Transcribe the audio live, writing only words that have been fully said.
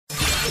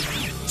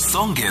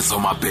Songezo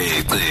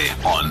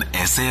Mapete on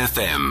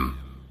SAFM.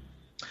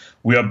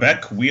 We are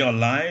back, we are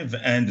live,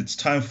 and it's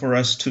time for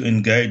us to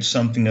engage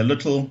something a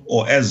little,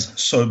 or as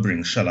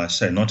sobering, shall I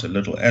say, not a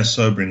little, as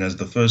sobering as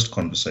the first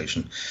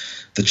conversation.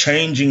 The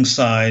changing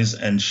size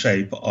and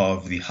shape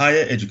of the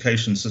higher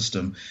education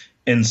system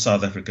in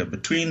South Africa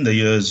between the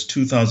years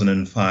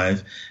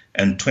 2005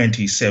 and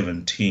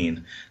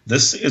 2017.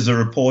 This is a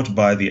report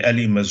by the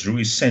Ali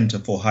Mazrui Center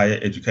for Higher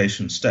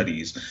Education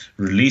Studies,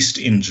 released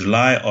in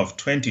July of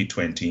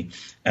 2020.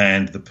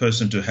 And the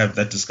person to have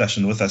that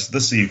discussion with us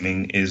this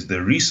evening is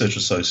the research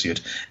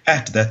associate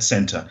at that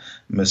center,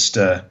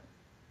 Mr.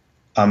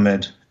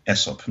 Ahmed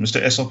Essop.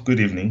 Mr. Essop, good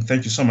evening.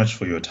 Thank you so much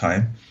for your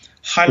time.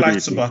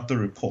 Highlights about the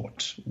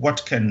report.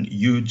 What can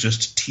you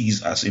just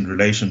tease us in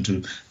relation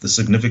to the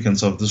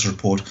significance of this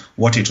report,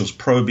 what it was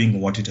probing,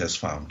 what it has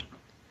found?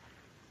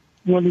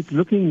 Well, it's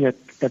looking at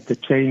the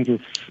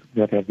changes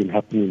that have been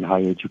happening in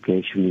higher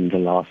education in the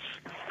last,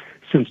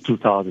 since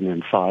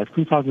 2005.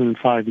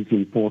 2005 is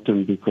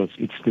important because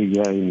it's the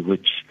year in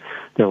which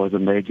there was a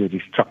major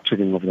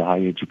restructuring of the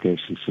higher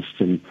education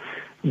system,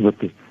 with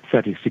the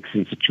 36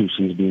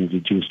 institutions being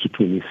reduced to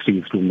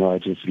 23 through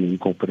mergers and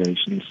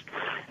incorporations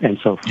and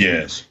so forth.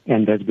 Yes.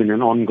 And there's been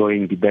an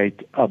ongoing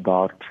debate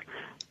about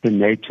the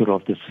nature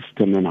of the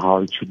system and how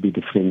it should be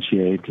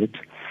differentiated.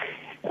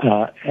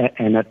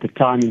 And at the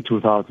time in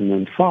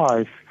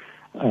 2005,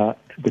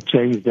 the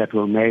changes that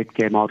were made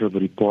came out of a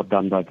report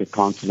done by the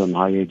Council on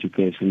Higher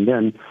Education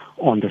then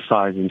on the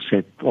size and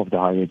shape of the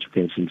higher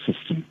education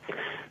system.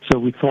 So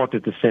we thought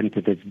at the center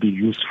that it'd be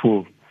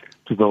useful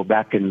to go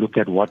back and look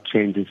at what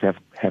changes have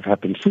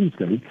happened since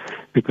then,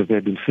 because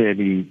they've been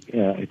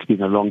it's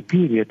been a long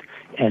period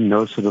and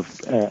no sort of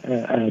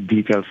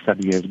detailed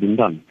study has been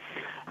done.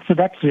 So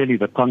that's really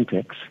the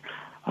context.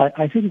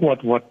 I think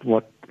what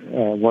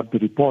the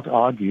report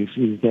argues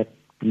is that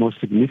the most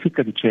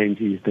significant change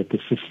is that the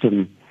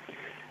system,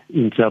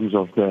 in terms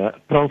of the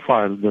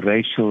profile, the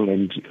racial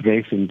and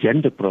race and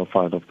gender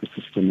profile of the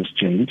system has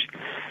changed.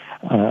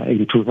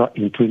 In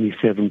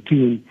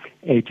 2017,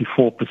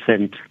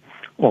 84%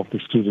 of the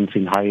students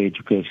in higher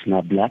education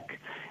are black,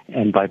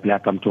 and by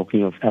black I'm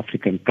talking of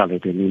African,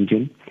 colored, and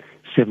Indian.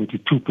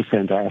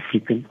 72% are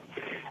African.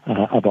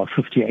 About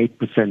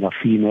 58% are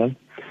female.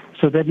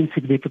 So there have been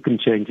significant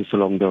changes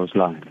along those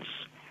lines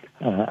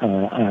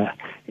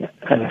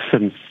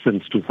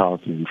since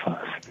 2005.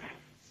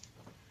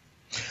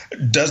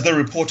 Does the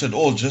report at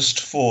all,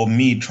 just for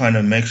me trying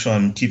to make sure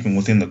I'm keeping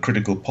within the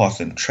critical path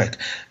and track,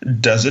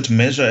 does it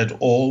measure at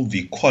all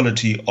the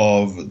quality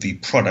of the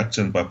product?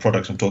 And by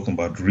product, I'm talking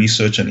about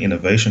research and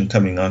innovation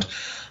coming out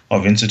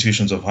of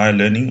institutions of higher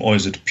learning, or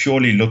is it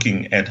purely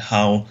looking at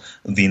how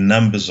the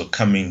numbers are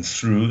coming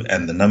through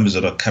and the numbers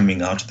that are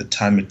coming out, the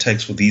time it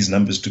takes for these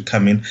numbers to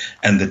come in,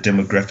 and the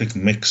demographic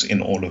mix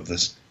in all of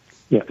this?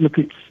 Yeah, look,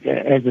 it's,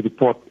 as the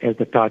report, as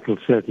the title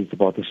says, it's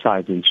about the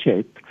size and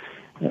shape.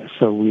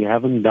 So we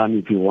haven't done,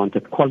 if you want,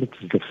 a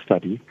qualitative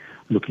study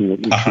looking at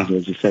issues,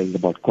 as you say,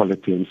 about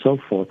quality and so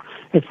forth.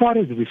 As far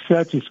as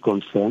research is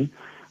concerned,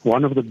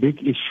 one of the big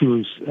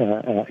issues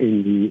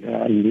in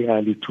the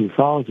early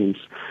 2000s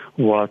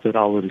was that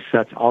our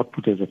research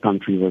output as a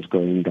country was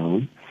going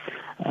down,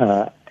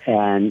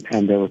 and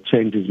there were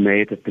changes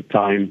made at the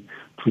time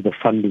to the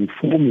funding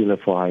formula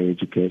for higher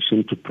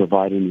education to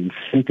provide an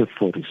incentive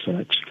for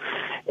research.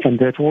 And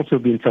there have also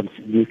been some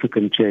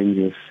significant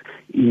changes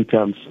in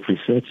terms of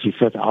research.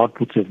 Research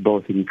outputs have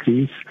both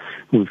increased.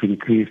 We've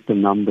increased the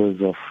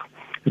numbers of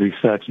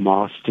research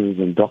masters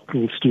and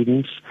doctoral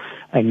students.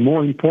 And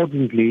more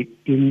importantly,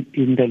 in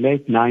the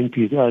late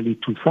 90s, early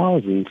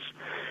 2000s,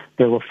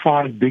 there were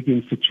 5 big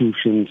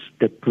institutions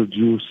that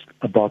produced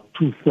about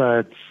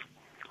 2/3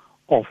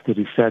 of the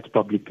research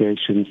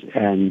publications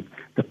and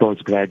the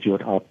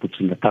postgraduate outputs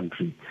in the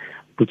country,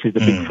 which is the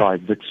big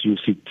 5, that's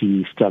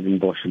UCT,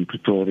 Stellenbosch and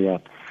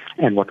Pretoria,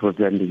 and what was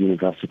then the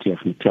University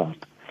of Natal.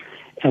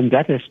 And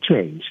that has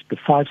changed. The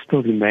 5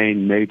 still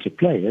remain major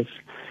players,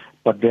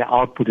 but their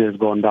output has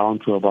gone down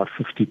to about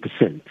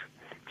 50%.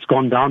 It's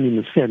gone down in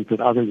the sense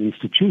that other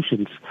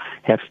institutions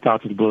have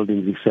started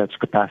building research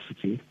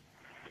capacity,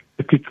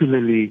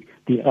 particularly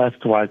the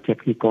erstwhile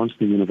technikons,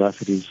 the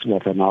universities,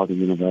 what are now the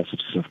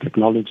universities of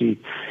technology,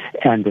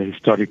 and the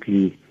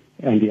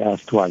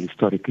erstwhile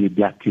historically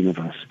black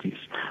universities.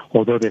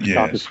 Although they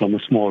started from a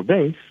small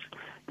base,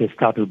 they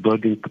started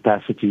building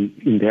capacity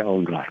in their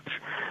own right.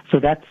 So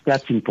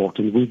that's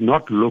important. We've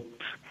not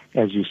looked,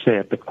 as you say,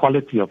 at the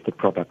quality of the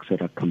products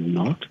that are coming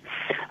out.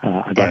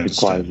 That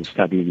requires a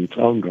study in its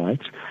own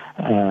right.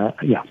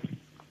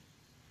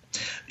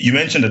 You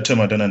mentioned a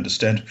term I don't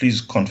understand. Please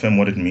confirm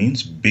what it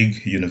means.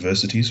 Big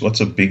universities. What's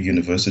a big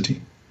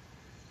university?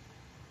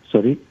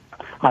 Sorry?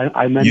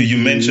 I meant you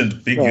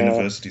mentioned big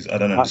universities. I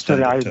don't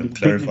understand the term.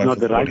 Clarify big is not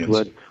the right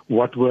word.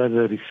 What were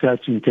the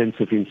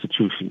research-intensive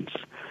institutions?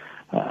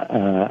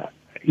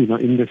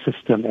 In the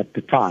system at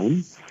the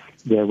time,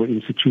 there were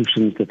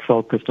institutions that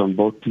focused on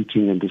both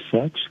teaching and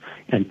research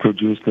and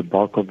produced the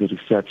bulk of the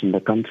research in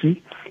the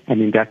country.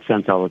 And in that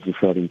sense, I was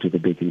referring to the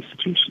big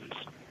institutions.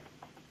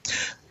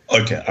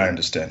 Okay, I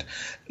understand.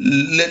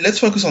 Let's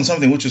focus on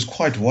something which is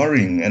quite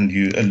worrying, and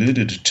you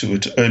alluded to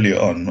it earlier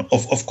on.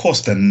 Of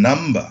course, the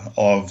number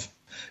of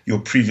your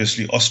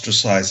previously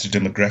ostracized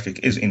demographic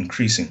is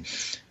increasing,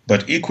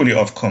 but equally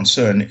of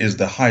concern is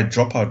the high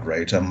dropout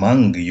rate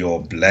among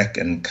your black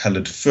and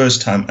colored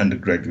first-time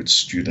undergraduate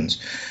students.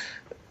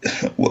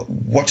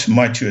 What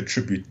might you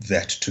attribute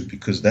that to?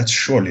 Because that's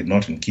surely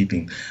not in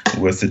keeping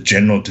with the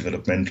general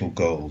developmental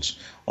goals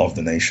of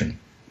the nation.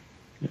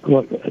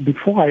 Well,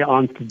 before I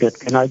answer that,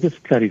 can I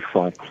just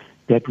clarify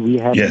that we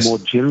have a more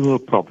general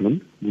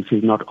problem, which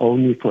is not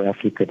only for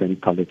African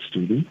and colored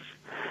students,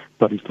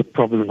 but it's a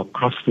problem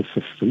across the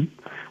system.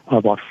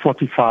 About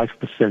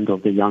 45%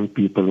 of the young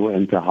people who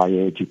enter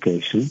higher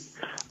education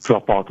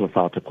drop out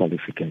without a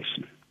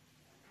qualification.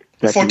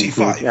 That 45?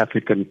 includes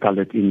African,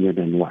 colored, Indian,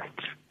 and white.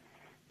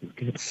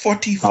 Okay.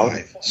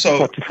 45? So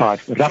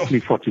 45,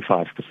 roughly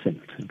 45%,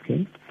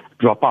 okay,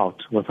 drop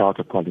out without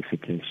a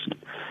qualification.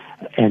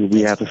 And we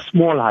have a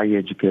small higher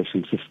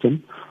education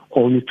system.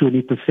 Only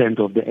 20%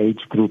 of the age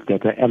group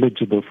that are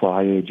eligible for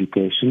higher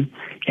education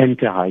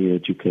enter higher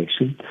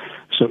education.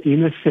 So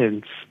in a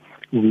sense,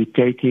 we're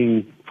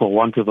taking, for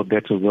want of a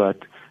better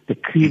word, the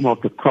cream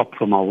of the crop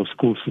from our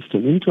school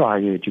system into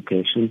higher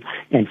education,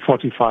 and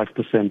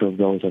 45% of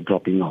those are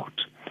dropping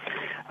out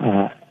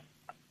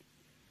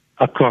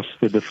across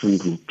the different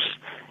groups.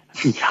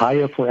 It's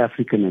higher for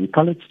African and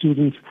colored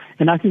students,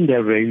 and I think there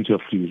are a range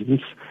of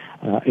reasons.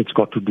 It's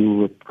got to do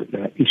with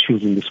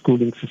issues in the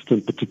schooling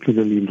system,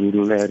 particularly in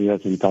rural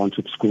areas and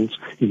township schools,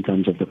 in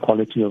terms of the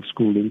quality of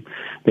schooling,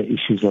 the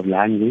issues of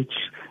language,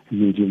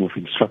 medium of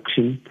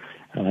instruction,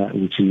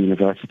 which in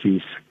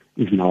universities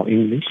is now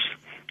English,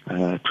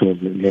 to a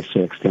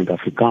lesser extent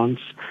Afrikaans.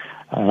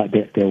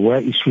 There were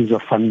issues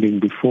of funding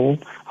before.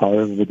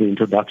 However, with the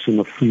introduction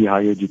of free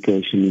higher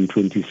education in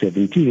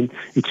 2017,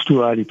 it's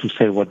too early to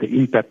say what the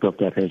impact of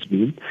that has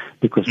been,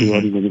 because we're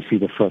only going to see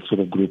the first sort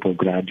of group of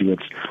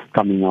graduates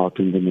coming out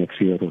in the next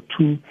year or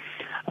two.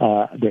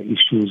 The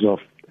issues of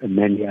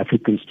many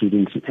African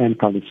students and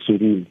colored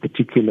students in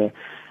particular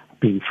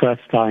being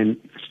first-time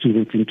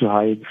students into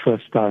higher,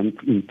 first-time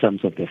in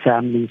terms of their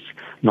families,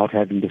 not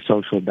having the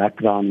social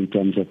background in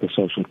terms of the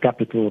social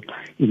capital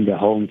in their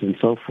homes and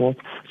so forth.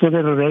 So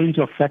there are a range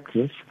of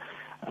factors.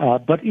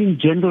 But in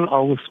general,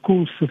 our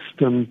school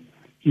system,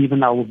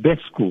 even our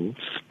best schools,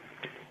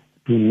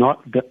 do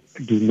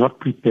not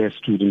prepare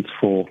students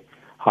for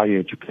higher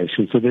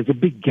education. So there's a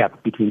big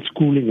gap between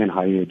schooling and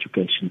higher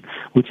education,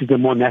 which is a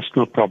more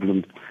national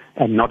problem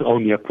and not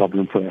only a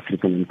problem for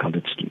African and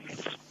colored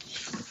students.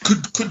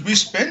 Could we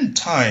spend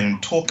time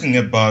talking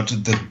about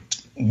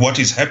what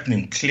is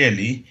happening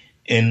clearly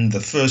in the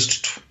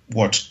first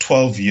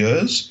 12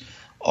 years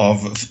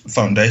of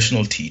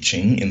foundational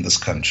teaching in this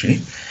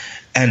country,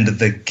 and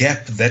the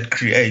gap that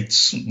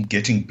creates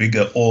getting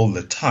bigger all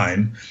the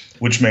time,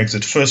 which makes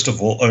it, first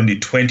of all, only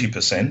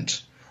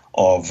 20%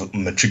 of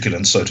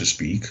matriculants, so to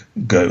speak,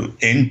 go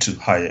into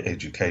higher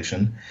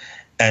education,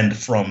 and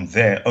from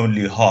there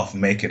only half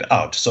make it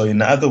out. So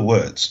in other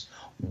words,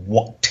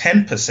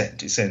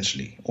 10%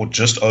 essentially, or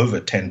just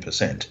over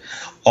 10%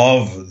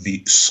 of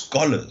the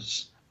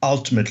scholars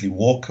ultimately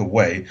walk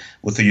away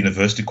with a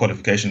university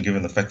qualification,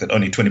 given the fact that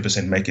only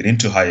 20% make it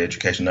into higher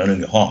education and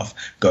only half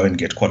go and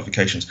get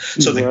qualifications.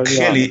 So there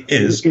clearly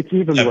is it's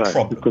even a worse,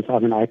 problem. Because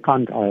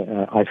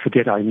I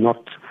forget, I'm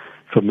not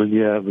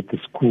familiar with the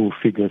school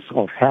figures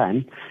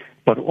offhand,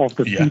 but of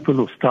the people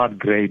who start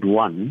grade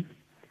 1,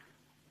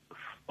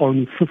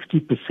 only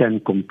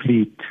 50%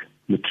 complete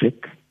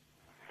matric.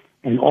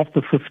 And of the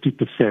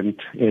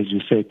 50%, as you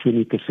say,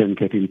 20%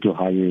 get into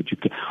higher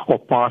education or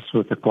pass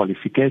with a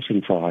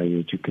qualification for higher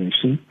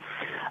education.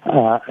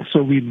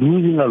 So we're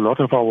losing a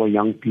lot of our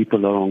young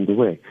people along the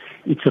way.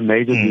 It's a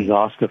major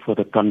disaster for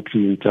the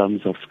country in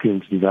terms of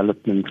skills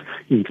development,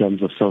 in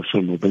terms of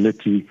social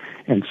mobility,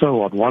 and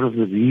so on. One of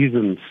the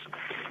reasons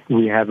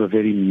we have a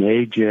very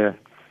major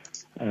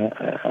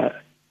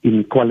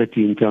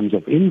inequality in terms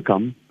of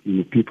income,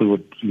 people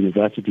with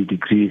university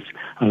degrees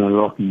are a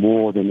lot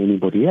more than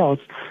anybody else,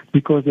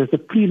 because there's a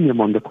premium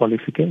on the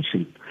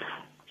qualification.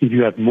 If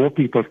you have more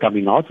people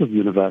coming out of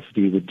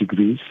university with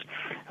degrees,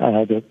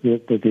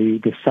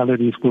 the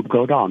salaries could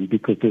go down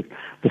because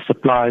the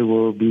supply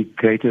will be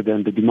greater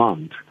than the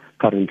demand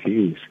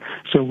currently is.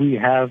 So we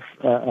have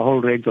a whole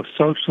range of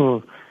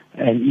social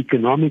and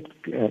economic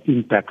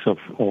impacts of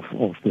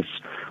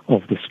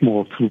the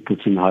small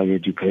throughputs in higher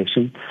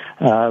education,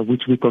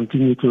 which we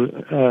continue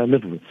to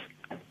live with.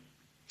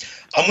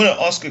 I'm going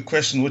to ask a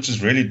question which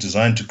is really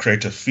designed to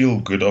create a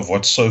feel-good of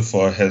what so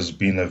far has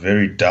been a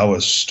very dour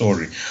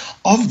story.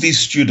 Of these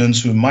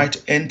students who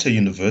might enter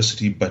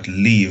university but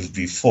leave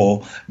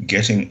before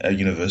getting a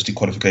university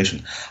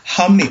qualification,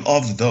 how many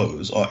of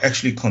those are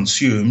actually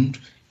consumed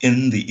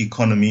in the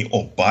economy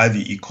or by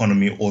the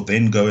economy, or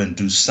then go and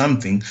do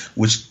something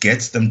which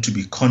gets them to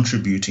be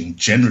contributing,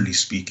 generally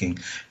speaking,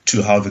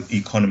 to how the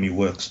economy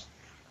works?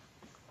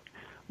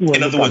 Well,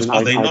 in other words,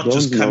 are they not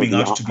just coming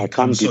out to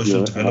become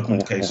social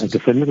development cases? A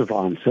definitive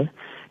answer,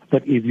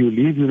 but if you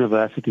leave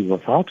university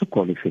without a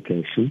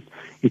qualification,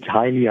 it's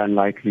highly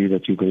unlikely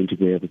that you're going to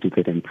be able to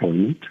get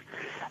employment.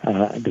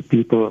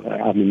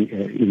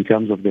 In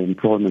terms of the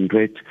employment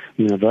rate,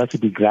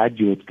 university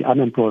graduates, the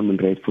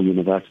unemployment rate for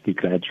university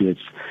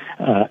graduates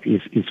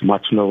is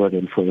much lower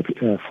than for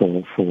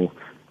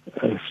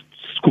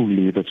school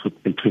leavers with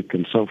matric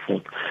and so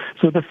forth.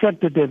 So the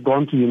fact that they've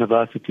gone to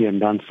university and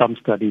done some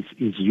studies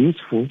is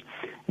useful,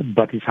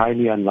 but it's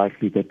highly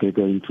unlikely that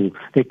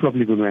they're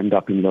probably going to end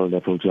up in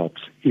low-level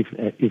jobs,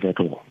 if at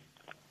all.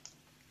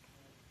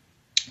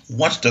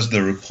 What does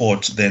the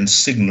report then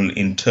signal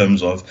in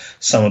terms of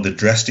some of the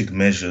drastic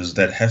measures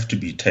that have to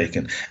be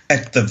taken,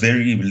 at the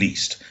very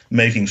least,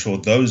 making sure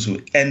those who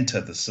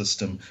enter the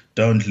system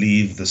don't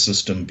leave the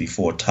system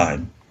before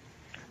time?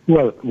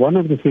 Well, one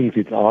of the things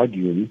it's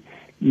arguing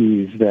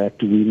is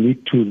that we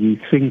need to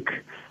rethink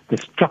the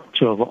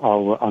structure of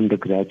our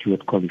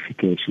undergraduate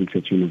qualifications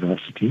at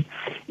university.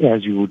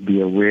 As you would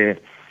be aware,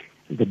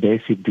 the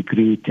basic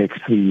degree takes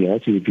 3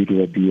 years if you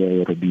do a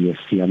BA or a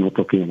BSc. I'm not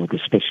talking about the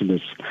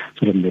specialist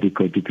sort of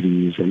medical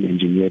degrees and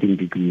engineering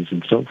degrees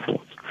and so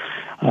forth.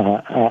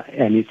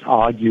 And it's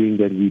arguing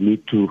that we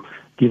need to,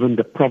 given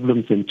the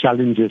problems and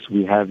challenges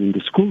we have in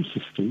the school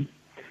system,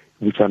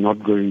 which are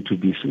not going to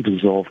be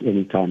resolved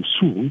anytime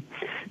soon,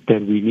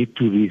 that we need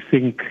to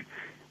rethink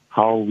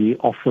how we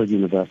offer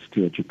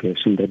university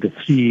education, that the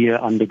 3-year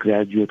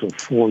undergraduate or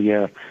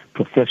 4-year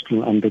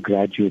professional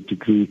undergraduate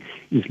degree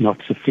is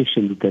not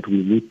sufficient, that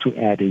we need to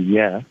add a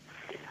year,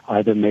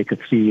 either make a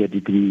 3-year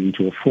degree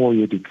into a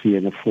 4-year degree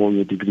and a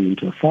 4-year degree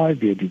into a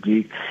 5-year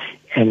degree,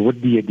 and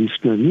with the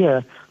additional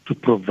year to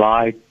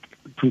provide,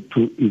 to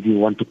if you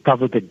want to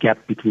cover the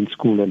gap between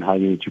school and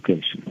higher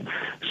education.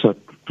 So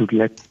to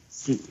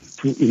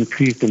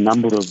increase the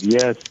number of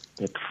years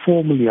that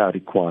formally are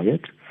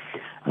required.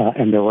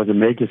 And there was a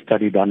major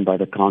study done by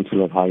the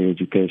Council of Higher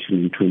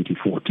Education in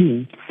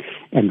 2014,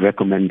 and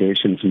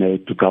recommendations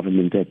made to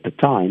government at the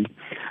time,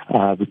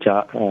 which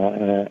are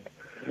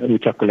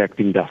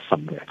collecting dust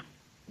somewhere.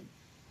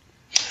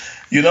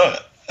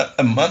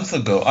 A month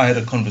ago, I had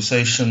a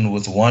conversation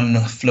with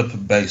one flip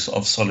base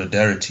of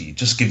Solidarity,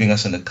 just giving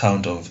us an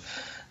account of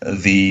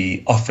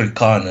the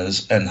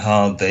Afrikaners and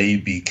how they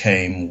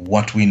became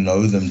what we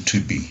know them to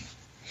be.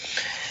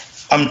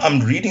 I'm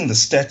reading the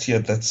stat here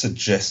that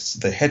suggests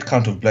the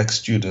headcount of black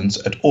students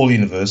at all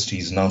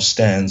universities now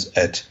stands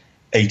at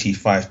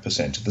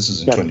 85%. This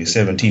is in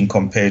 2017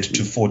 compared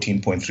to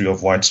 14.3%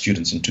 of white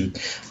students. I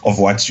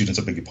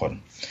beg your pardon.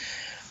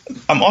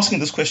 I'm asking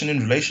this question in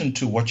relation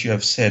to what you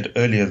have said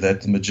earlier,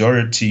 that the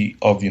majority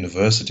of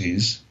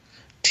universities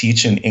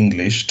teach in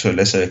English, to a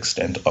lesser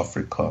extent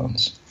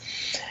Afrikaans.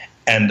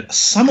 And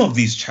some of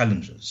these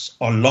challenges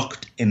are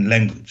locked in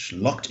language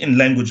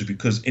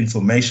because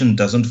information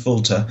doesn't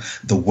filter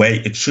the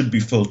way it should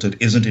be filtered,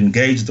 isn't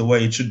engaged the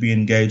way it should be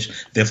engaged,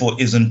 therefore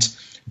isn't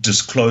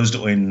disclosed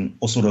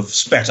or sort of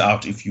spat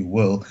out, if you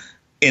will,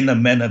 in a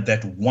manner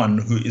that one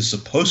who is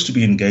supposed to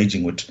be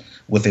engaging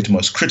with it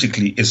most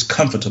critically is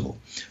comfortable,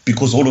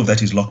 because all of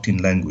that is locked in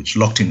language,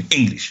 locked in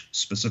English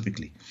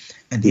specifically.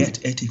 And yet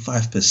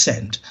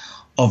 85%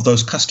 of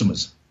those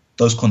customers,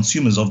 those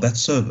consumers of that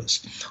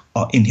service,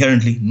 are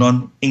inherently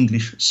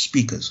non-English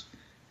speakers.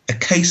 A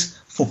case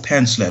for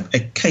PanSlab, a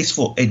case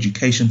for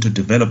education to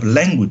develop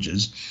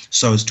languages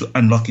so as to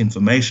unlock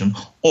information,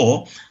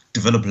 or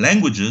develop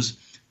languages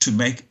to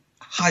make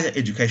higher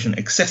education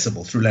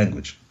accessible through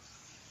language.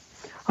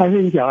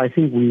 I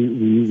think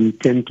we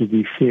tend to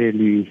be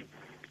fairly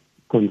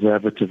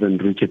conservative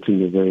and rigid in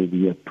the way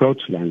we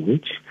approach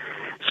language.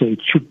 So it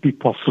should be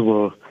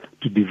possible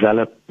to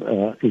develop,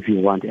 if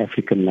you want,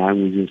 African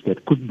languages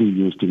that could be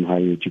used in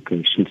higher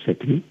education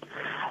setting.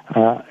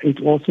 It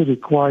also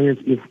requires,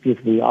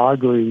 if we are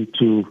going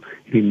to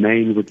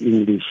remain with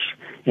English,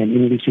 and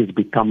English has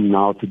become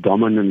now the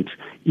dominant,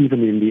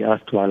 even in the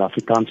erstwhile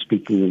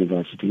Afrikaans-speaking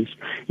universities,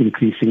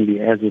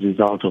 increasingly as a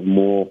result of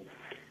more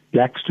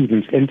black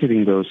students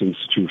entering those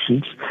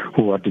institutions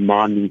who are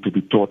demanding to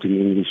be taught in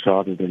English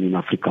rather than in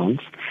Afrikaans.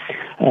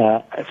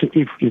 So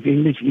if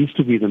English is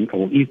to be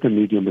is the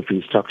medium of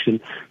instruction,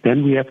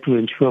 then we have to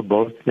ensure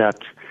both that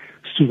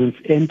students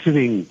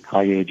entering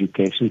higher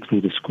education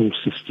through the school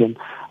system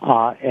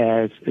are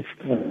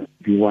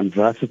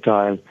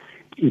versatile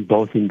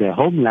both in their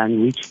home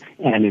language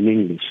and in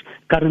English.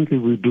 Currently,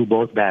 we do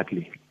both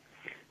badly.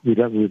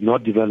 We've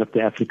not developed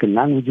the African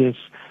languages,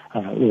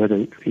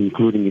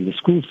 including in the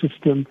school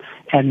system,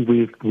 and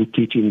we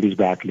teach English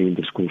badly in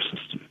the school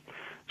system.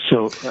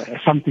 So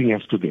something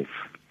has to give.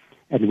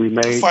 And we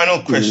may...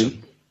 Final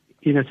question.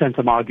 In a sense,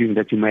 I'm arguing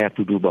that you may have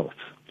to do both.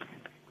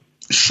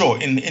 Sure,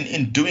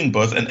 in doing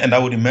both, and I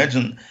would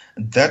imagine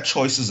that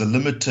choice is a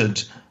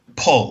limited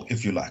poll,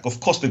 if you like.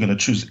 Of course, they're going to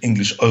choose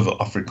English over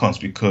Afrikaans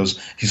because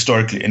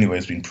historically, anyway,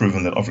 it's been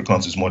proven that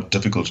Afrikaans is more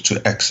difficult to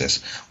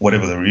access,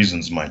 whatever the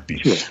reasons might be.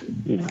 Sure.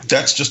 Yeah.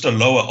 That's just a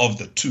lower of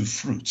the two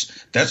fruits.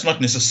 That's not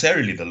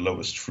necessarily the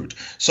lowest fruit.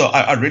 So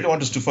I really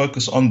want us to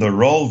focus on the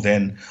role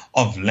then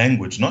of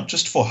language, not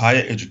just for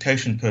higher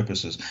education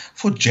purposes,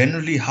 for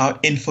generally how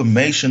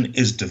information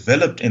is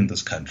developed in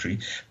this country,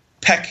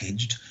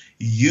 packaged,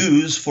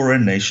 use for a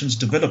nation's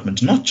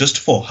development, not just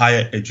for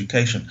higher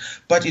education,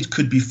 but it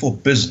could be for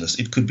business,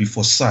 it could be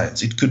for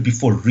science, it could be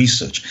for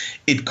research,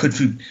 it could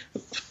be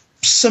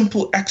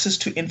simple access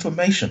to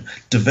information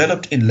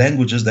developed in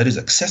languages that is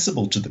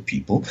accessible to the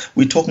people.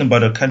 We're talking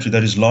about a country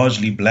that is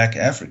largely Black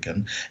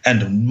African,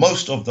 and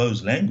most of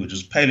those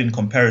languages pale in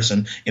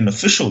comparison in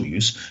official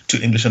use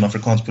to English and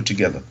Afrikaans put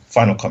together.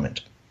 Final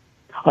comment.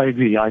 I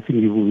agree. I think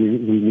we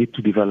need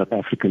to develop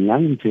African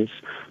languages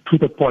to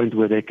the point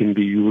where they can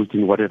be used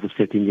in whatever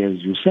setting,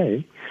 as you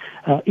say,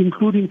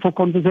 including for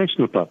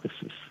conversational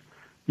purposes.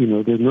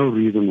 There's no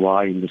reason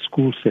why in the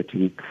school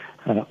setting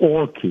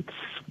all kids,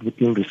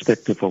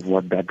 irrespective of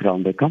what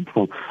background they come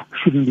from,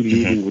 shouldn't be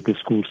leading with the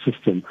school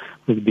system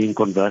with being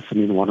conversant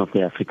in one of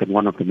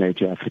the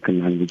major African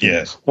languages,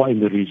 yes, or in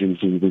the regions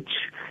in which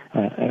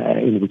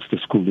the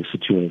school is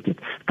situated.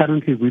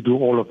 Currently, we do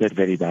all of that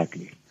very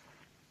badly.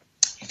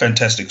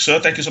 Fantastic. Sir,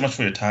 thank you so much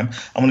for your time.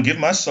 I'm going to give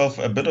myself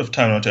a bit of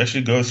time now to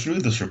actually go through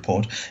this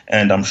report,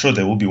 and I'm sure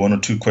there will be one or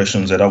two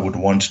questions that I would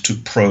want to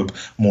probe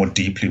more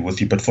deeply with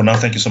you. But for now,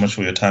 thank you so much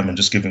for your time and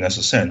just giving us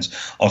a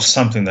sense of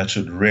something that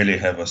should really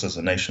have us as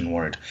a nation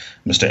worried.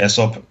 Mr.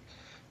 Esop,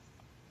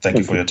 thank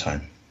you for your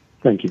time.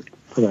 Thank you.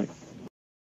 Bye-bye.